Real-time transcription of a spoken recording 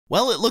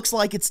Well, it looks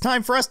like it's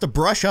time for us to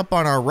brush up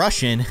on our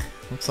Russian.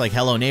 Looks like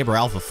Hello Neighbor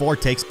Alpha 4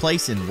 takes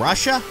place in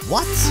Russia.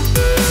 What?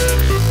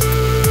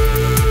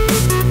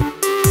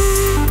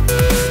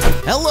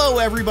 Hello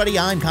everybody,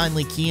 I'm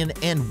kindly Keyin,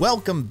 and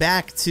welcome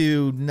back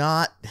to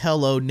Not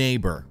Hello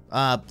Neighbor.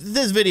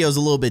 This video is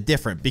a little bit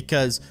different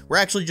because we're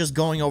actually just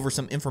going over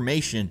some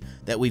information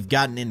that we've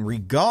gotten in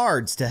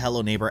regards to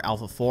Hello Neighbor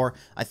Alpha 4.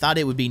 I thought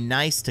it would be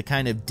nice to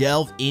kind of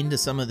delve into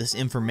some of this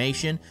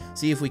information,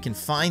 see if we can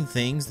find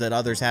things that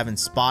others haven't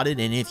spotted,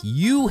 and if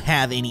you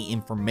have any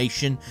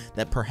information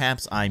that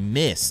perhaps I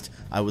missed,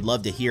 I would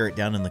love to hear it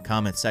down in the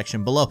comment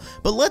section below.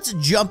 But let's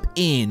jump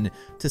in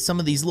to some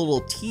of these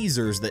little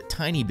teasers that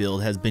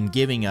tinybuild has been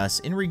giving us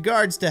in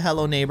regards to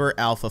Hello Neighbor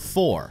Alpha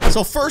 4.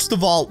 So first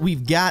of all,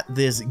 we've got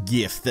this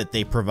gift that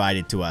they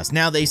provided to us.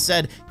 Now they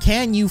said,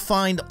 can you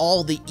find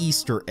all the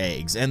Easter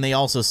eggs? And they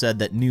also said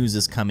that news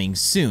is coming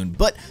soon.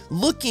 But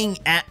looking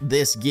at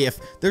this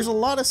gift, there's a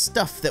lot of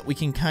stuff that we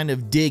can kind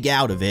of dig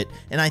out of it.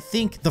 And I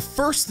think the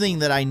first thing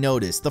that I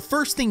noticed, the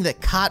first thing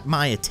that caught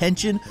my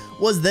attention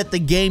was that the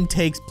game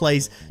takes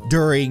place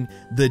during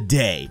the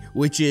day,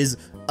 which is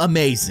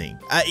amazing.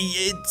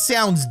 It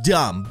sounds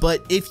dumb,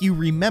 but if you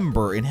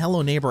remember in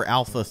Hello Neighbor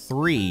Alpha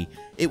 3,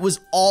 it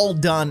was all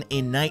done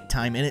in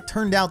nighttime, and it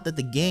turned out that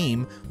the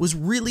game was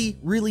really,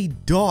 really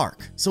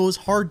dark. So it was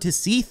hard to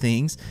see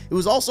things. It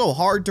was also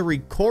hard to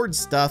record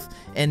stuff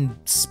and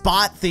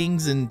spot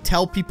things and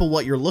tell people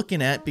what you're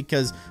looking at,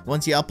 because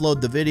once you upload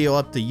the video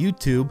up to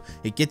YouTube,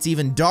 it gets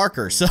even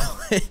darker. So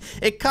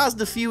it caused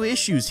a few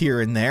issues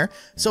here and there.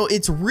 So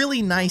it's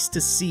really nice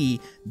to see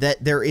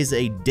that there is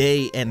a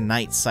day and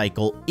night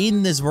cycle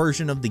in this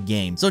version of the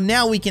game. So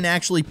now we can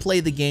actually play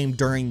the game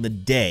during the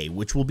day,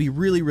 which will be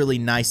really, really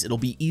nice. It'll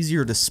be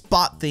easier to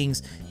spot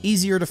things,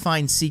 easier to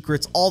find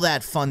secrets, all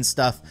that fun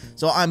stuff.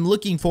 So I'm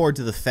looking forward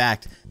to the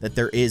fact that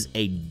there is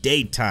a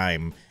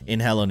daytime in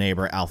Hello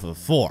Neighbor Alpha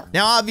 4.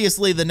 Now,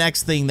 obviously, the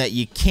next thing that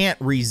you can't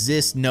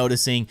resist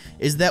noticing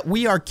is that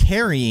we are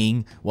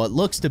carrying what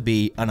looks to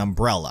be an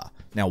umbrella.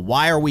 Now,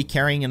 why are we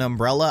carrying an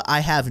umbrella? I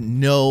have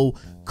no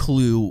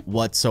clue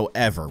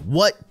whatsoever.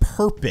 What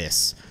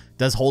purpose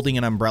does holding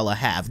an umbrella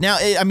have? Now,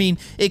 I mean,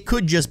 it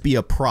could just be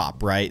a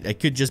prop, right? It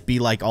could just be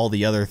like all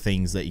the other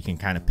things that you can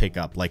kind of pick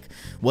up. Like,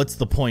 what's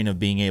the point of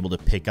being able to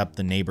pick up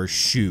the neighbor's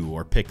shoe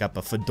or pick up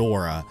a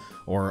fedora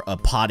or a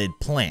potted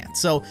plant?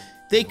 So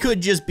they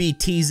could just be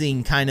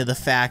teasing kind of the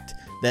fact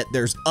that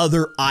there's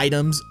other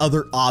items,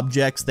 other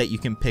objects that you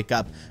can pick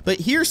up. But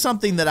here's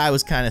something that I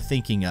was kind of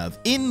thinking of.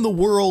 In the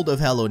world of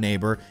Hello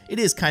Neighbor, it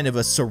is kind of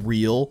a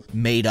surreal,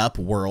 made-up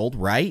world,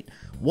 right?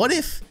 What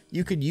if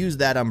you could use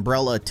that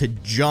umbrella to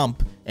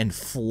jump and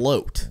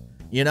float?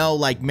 You know,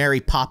 like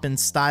Mary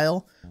Poppins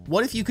style?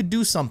 What if you could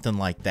do something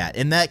like that?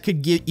 And that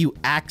could get you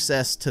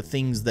access to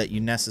things that you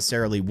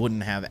necessarily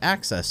wouldn't have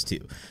access to.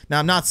 Now,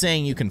 I'm not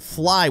saying you can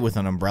fly with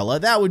an umbrella.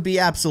 That would be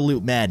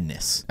absolute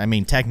madness. I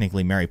mean,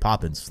 technically, Mary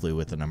Poppins flew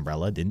with an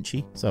umbrella, didn't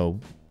she? So,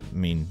 I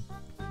mean,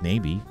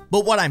 maybe.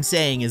 But what I'm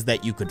saying is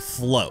that you could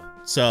float.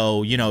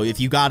 So, you know, if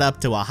you got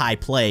up to a high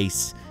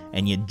place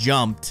and you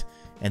jumped,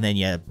 and then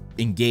you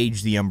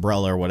engage the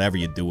umbrella or whatever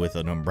you do with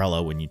an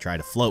umbrella when you try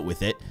to float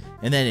with it,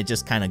 and then it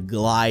just kind of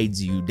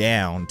glides you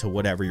down to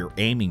whatever you're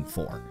aiming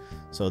for.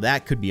 So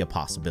that could be a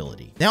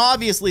possibility. Now,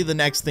 obviously, the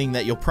next thing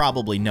that you'll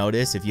probably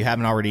notice, if you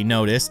haven't already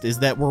noticed, is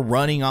that we're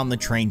running on the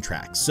train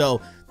tracks.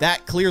 So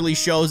that clearly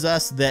shows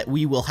us that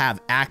we will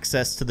have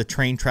access to the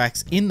train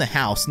tracks in the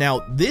house. Now,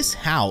 this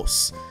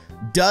house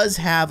does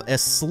have a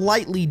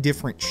slightly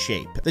different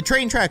shape. The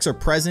train tracks are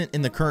present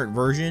in the current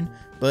version,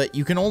 but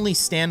you can only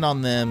stand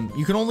on them,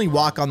 you can only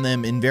walk on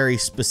them in very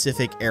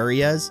specific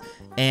areas,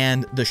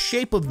 and the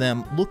shape of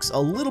them looks a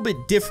little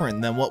bit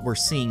different than what we're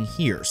seeing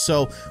here.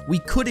 So we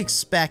could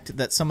expect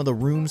that some of the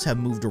rooms have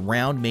moved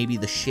around. Maybe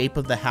the shape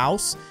of the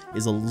house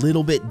is a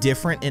little bit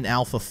different in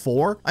Alpha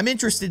 4. I'm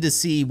interested to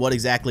see what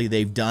exactly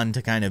they've done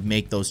to kind of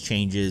make those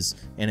changes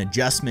and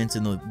adjustments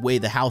in the way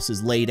the house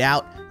is laid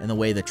out and the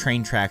way the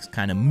train tracks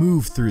kind of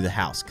move through the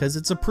house, because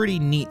it's a pretty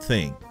neat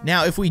thing.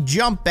 Now, if we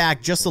jump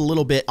back just a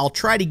little bit, I'll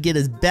try to get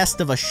as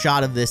best of a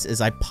shot of this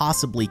as I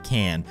possibly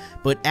can.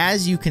 But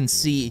as you can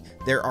see,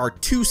 there are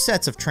two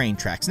sets of train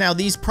tracks. Now,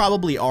 these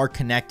probably are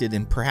connected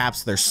and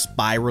perhaps they're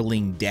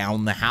spiraling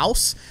down the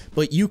house,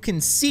 but you can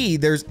see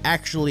there's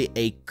actually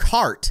a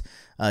cart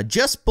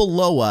just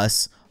below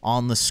us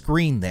on the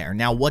screen there.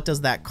 Now, what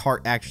does that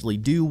cart actually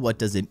do? What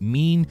does it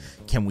mean?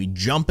 Can we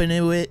jump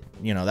into it?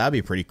 You know, that'd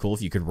be pretty cool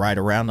if you could ride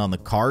around on the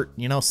cart,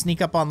 you know,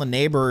 sneak up on the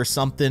neighbor or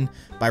something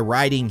by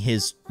riding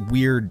his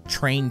weird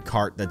train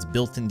cart that's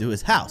built into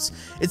his house.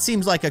 It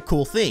seems like a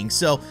cool thing.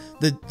 So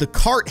the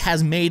cart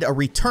has made a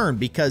return,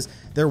 because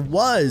there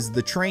was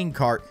the train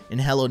cart in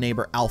Hello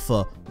Neighbor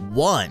Alpha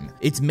 1.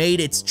 It's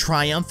made its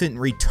triumphant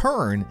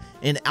return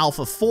in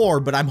Alpha 4,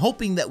 but I'm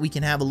hoping that we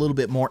can have a little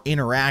bit more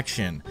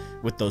interaction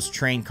with those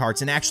train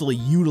carts and actually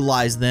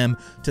utilize them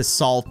to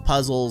solve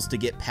puzzles, to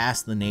get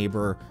past the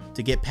neighbor,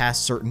 to get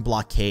past certain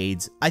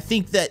blockades. I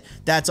think that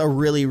that's a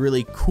really,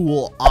 really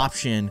cool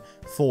option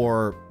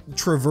for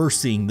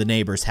traversing the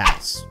neighbor's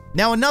house.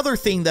 Now, another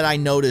thing that I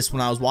noticed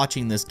when I was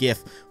watching this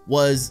GIF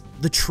was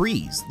the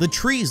trees. The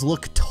trees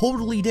look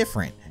totally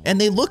different, and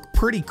they look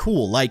pretty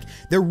cool. Like,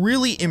 they're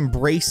really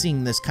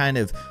embracing this kind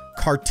of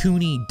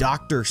cartoony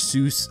Dr.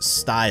 Seuss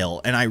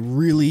style, and I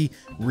really,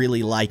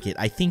 really like it.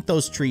 I think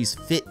those trees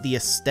fit the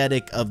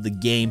aesthetic of the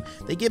game.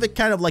 They give it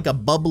kind of like a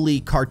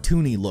bubbly,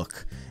 cartoony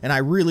look, and I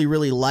really,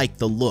 really like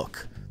the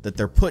look that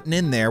they're putting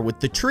in there with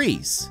the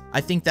trees.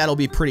 I think that'll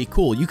be pretty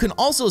cool. You can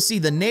also see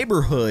the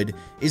neighborhood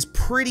is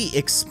pretty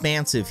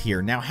expansive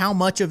here. Now, how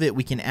much of it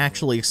we can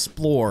actually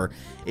explore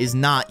is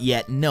not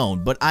yet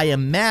known, but I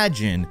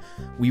imagine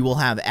we will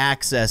have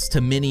access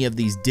to many of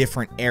these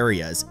different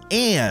areas.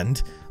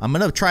 And I'm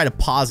gonna try to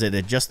pause it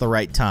at just the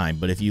right time,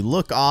 but if you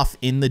look off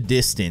in the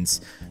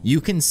distance, you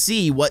can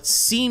see what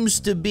seems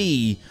to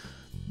be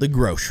the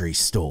grocery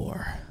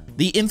store.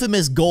 The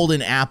infamous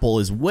golden apple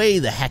is way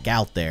the heck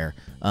out there.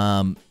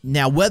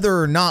 Now, whether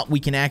or not we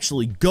can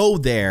actually go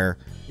there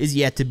is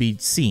yet to be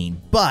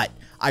seen, but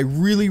I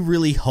really,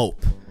 really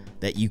hope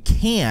that you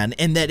can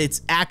and that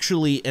it's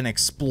actually an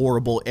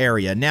explorable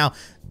area. Now,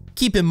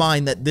 keep in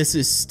mind that this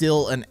is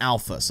still an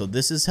alpha, so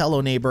this is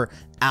Hello Neighbor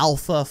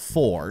Alpha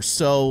 4,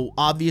 so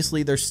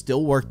obviously there's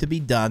still work to be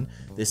done.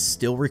 This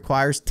still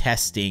requires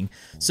testing,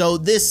 so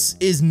this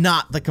is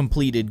not the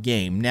completed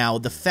game. Now,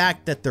 the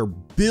fact that they're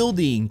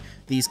building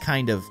these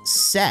kind of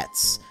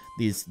sets,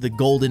 the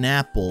golden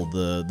apple,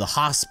 the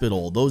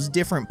hospital, those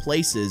different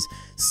places,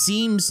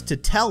 seems to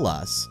tell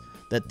us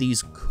that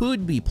these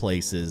could be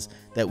places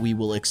that we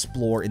will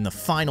explore in the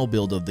final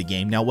build of the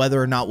game. Now,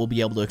 whether or not we'll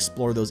be able to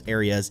explore those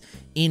areas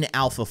in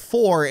Alpha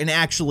 4 and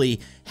actually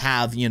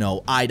have, you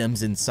know,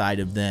 items inside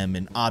of them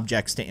and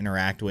objects to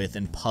interact with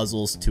and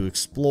puzzles to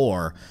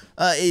explore,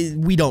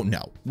 we don't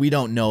know. We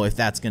don't know if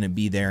that's going to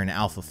be there in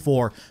Alpha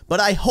 4, but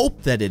I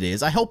hope that it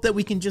is. I hope that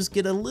we can just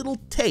get a little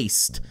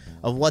taste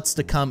of what's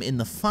to come in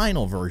the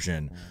final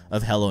version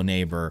of Hello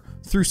Neighbor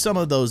through some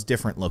of those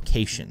different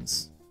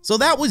locations. So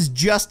that was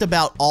just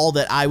about all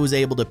that I was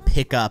able to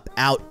pick up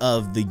out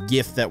of the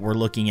GIF that we're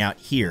looking at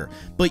here.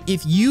 But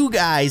if you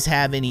guys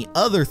have any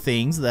other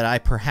things that I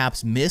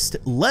perhaps missed,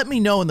 let me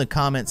know in the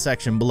comment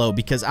section below,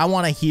 because I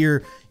want to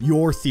hear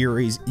your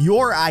theories,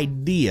 your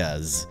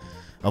ideas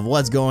of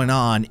what's going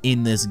on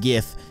in this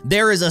GIF.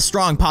 There is a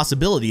strong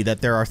possibility that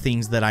there are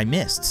things that I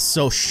missed,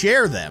 so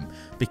share them,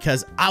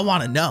 because I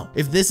want to know.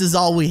 If this is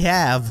all we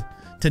have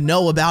to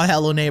know about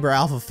Hello Neighbor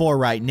Alpha 4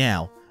 right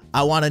now,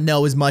 I want to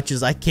know as much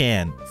as I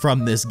can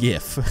from this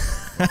GIF.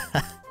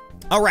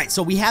 Alright,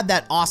 so we had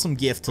that awesome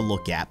GIF to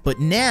look at, but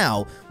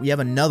now we have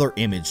another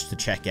image to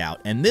check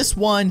out, and this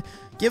one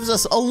gives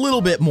us a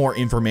little bit more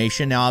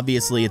information. Now,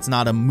 obviously, it's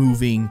not a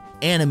moving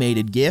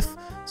animated GIF,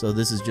 so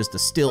this is just a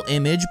still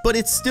image, but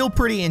it's still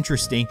pretty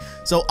interesting.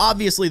 So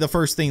obviously, the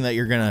first thing that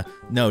you're gonna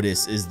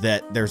notice is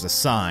that there's a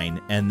sign,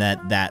 and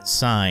that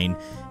sign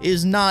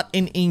is not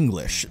in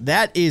English.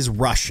 That is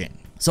Russian.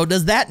 So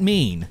does that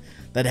mean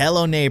that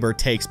Hello Neighbor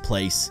takes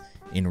place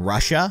in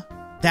Russia?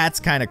 That's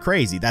kind of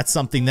crazy. That's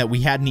something that we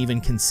hadn't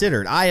even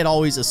considered. I had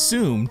always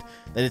assumed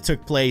that it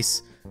took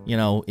place, you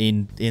know,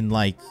 in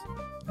like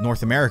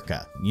North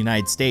America,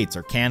 United States,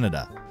 or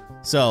Canada.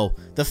 So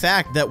the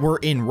fact that we're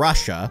in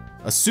Russia,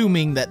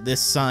 assuming that this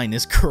sign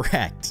is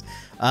correct,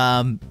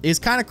 is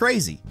kind of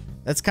crazy.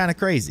 That's kind of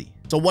crazy.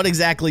 So what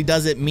exactly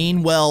does it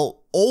mean?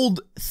 Well,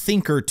 old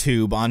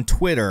ThinkerTube on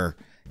Twitter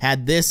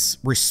had this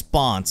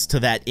response to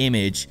that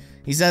image.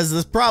 He says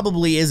this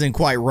probably isn't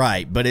quite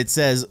right, but it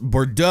says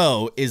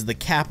Bordeaux is the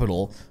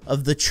capital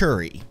of the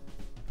Churi.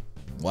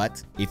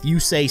 What? If you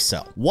say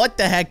so. What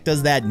the heck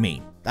does that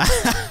mean?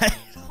 I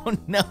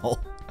don't know.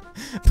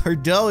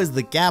 Bordeaux is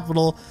the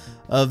capital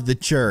of the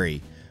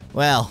Churi.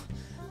 Well,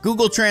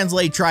 Google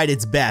Translate tried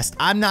its best.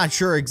 I'm not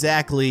sure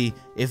exactly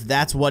if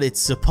that's what it's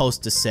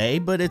supposed to say,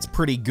 but it's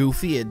pretty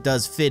goofy. It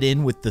does fit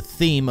in with the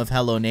theme of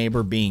Hello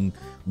Neighbor being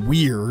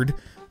weird.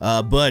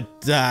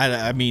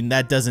 I mean,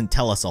 that doesn't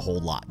tell us a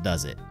whole lot,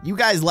 does it? You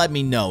guys let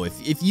me know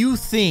if you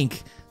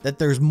think that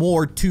there's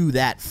more to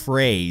that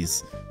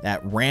phrase,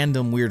 that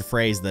random weird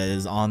phrase that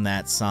is on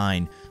that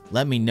sign.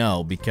 Let me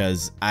know,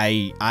 because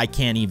I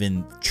can't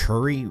even.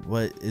 Churi?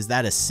 What is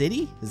that? A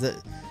city? Is that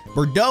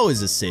Bordeaux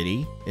is a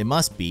city? It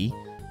must be,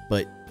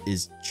 but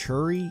is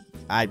Churi?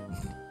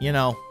 You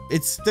know,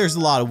 there's a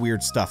lot of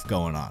weird stuff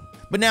going on.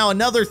 But now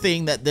another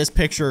thing that this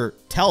picture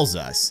tells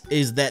us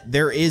is that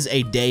there is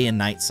a day and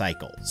night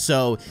cycle.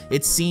 So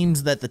it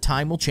seems that the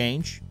time will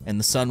change and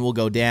the sun will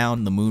go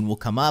down, the moon will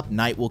come up,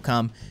 night will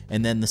come,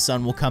 and then the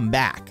sun will come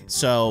back.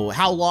 So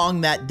how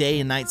long that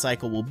day and night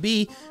cycle will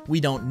be, we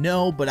don't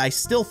know, but I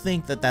still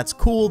think that that's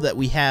cool that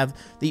we have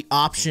the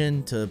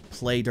option to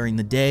play during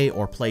the day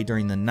or play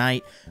during the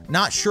night.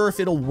 Not sure if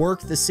it'll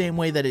work the same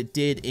way that it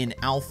did in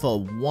Alpha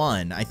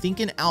 1. I think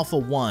in Alpha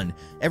 1,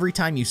 every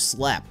time you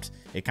slept,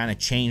 it kind of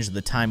changed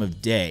the time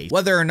of day.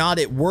 Whether or not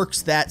it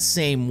works that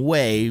same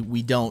way,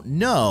 we don't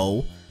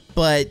know.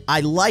 But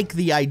I like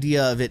the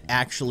idea of it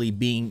actually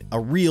being a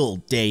real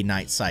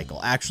day-night cycle,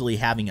 actually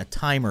having a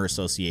timer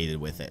associated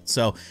with it.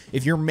 So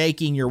if you're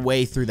making your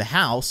way through the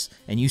house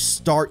and you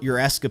start your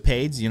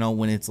escapades, you know,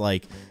 when it's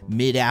like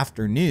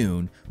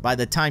mid-afternoon, by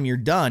the time you're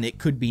done, it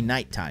could be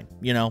nighttime,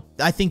 you know?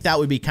 I think that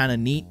would be kind of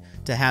neat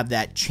to have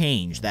that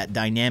change, that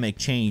dynamic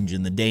change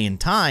in the day and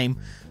time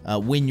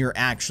when you're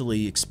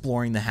actually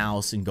exploring the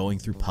house and going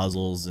through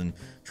puzzles and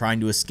trying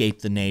to escape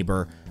the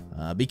neighbor.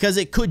 Because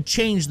it could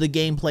change the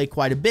gameplay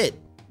quite a bit.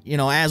 You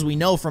know, as we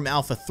know from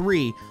Alpha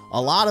 3, a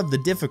lot of the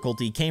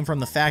difficulty came from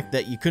the fact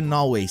that you couldn't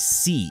always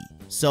see.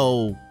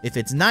 So if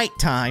it's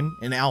nighttime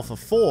in Alpha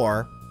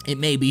 4, it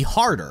may be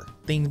harder.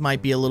 Things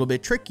might be a little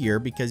bit trickier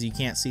because you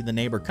can't see the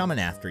neighbor coming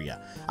after you.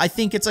 I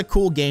think it's a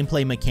cool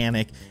gameplay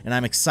mechanic, and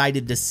I'm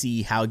excited to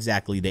see how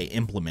exactly they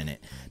implement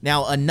it.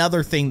 Now,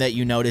 another thing that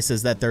you notice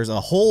is that there's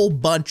a whole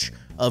bunch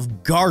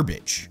of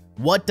garbage.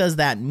 What does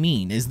that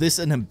mean? Is this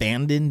an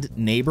abandoned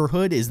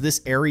neighborhood? Is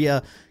this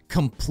area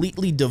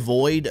completely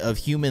devoid of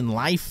human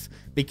life?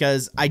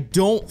 Because I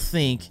don't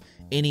think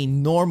any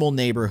normal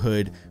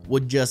neighborhood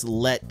would just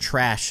let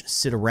trash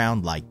sit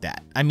around like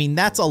that. I mean,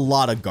 that's a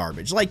lot of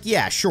garbage. Like,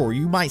 yeah, sure,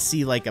 you might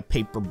see like a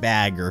paper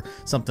bag or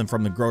something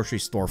from the grocery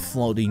store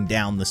floating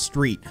down the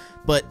street,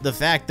 but the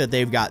fact that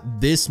they've got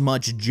this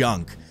much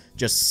junk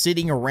just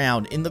sitting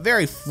around in the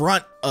very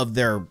front of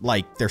their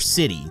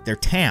city, their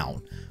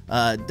town,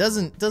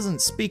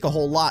 doesn't speak a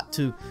whole lot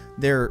to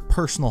their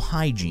personal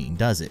hygiene,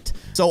 does it?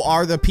 So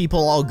are the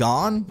people all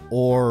gone,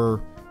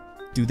 or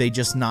do they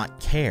just not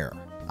care?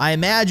 I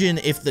imagine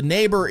if the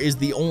neighbor is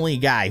the only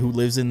guy who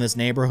lives in this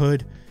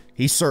neighborhood,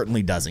 he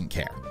certainly doesn't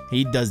care.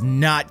 He does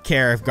not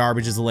care if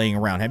garbage is laying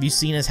around. Have you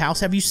seen his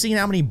house? Have you seen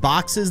how many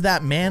boxes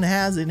that man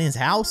has in his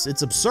house?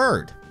 It's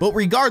absurd. But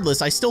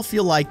regardless, I still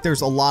feel like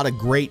there's a lot of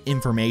great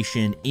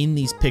information in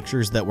these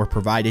pictures that were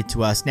provided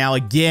to us. Now,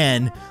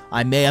 again,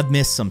 I may have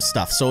missed some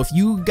stuff. So if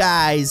you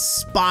guys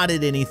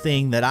spotted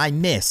anything that I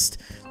missed,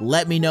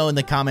 let me know in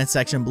the comment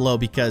section below,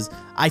 because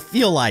I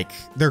feel like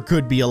there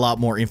could be a lot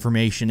more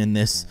information in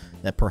this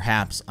that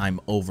perhaps I'm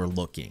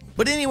overlooking.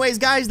 But anyways,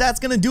 guys, that's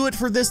gonna do it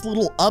for this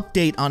little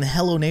update on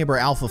Hello Neighbor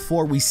Alpha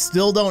 4. We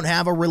still don't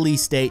have a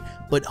release date,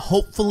 but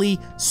hopefully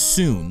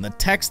soon. The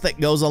text that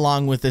goes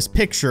along with this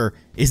picture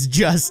is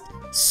just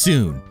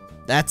soon.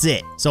 That's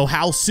it. So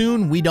how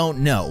soon, we don't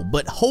know,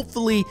 but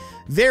hopefully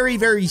very,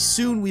 very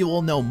soon we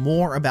will know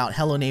more about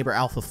Hello Neighbor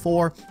Alpha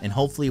 4, and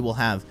hopefully we'll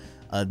have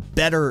a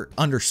better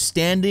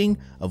understanding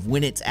of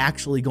when it's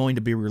actually going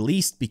to be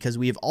released, because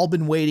we have all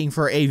been waiting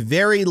for a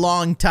very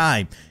long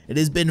time. It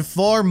has been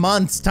 4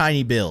 months,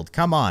 tinybuild.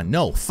 Come on.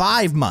 No,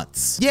 5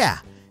 months. Yeah,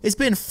 it's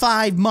been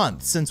 5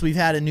 months since we've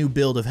had a new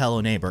build of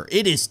Hello Neighbor.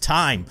 It is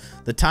time.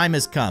 The time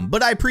has come.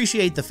 But I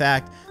appreciate the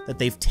fact that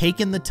they've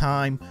taken the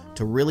time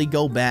to really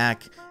go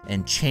back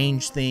and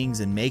change things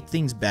and make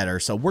things better.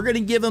 So we're going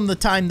to give them the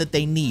time that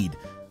they need.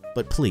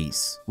 But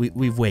please,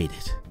 we've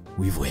waited.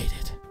 We've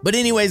waited. But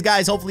anyways,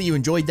 guys, hopefully you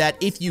enjoyed that.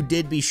 If you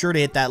did, be sure to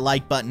hit that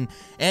like button.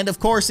 And of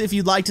course, if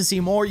you'd like to see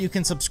more, you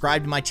can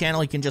subscribe to my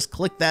channel. You can just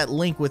click that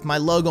link with my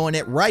logo in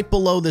it right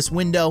below this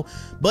window.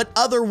 But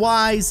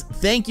otherwise,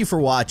 thank you for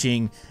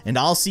watching, and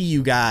I'll see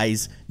you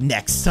guys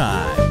next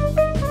time.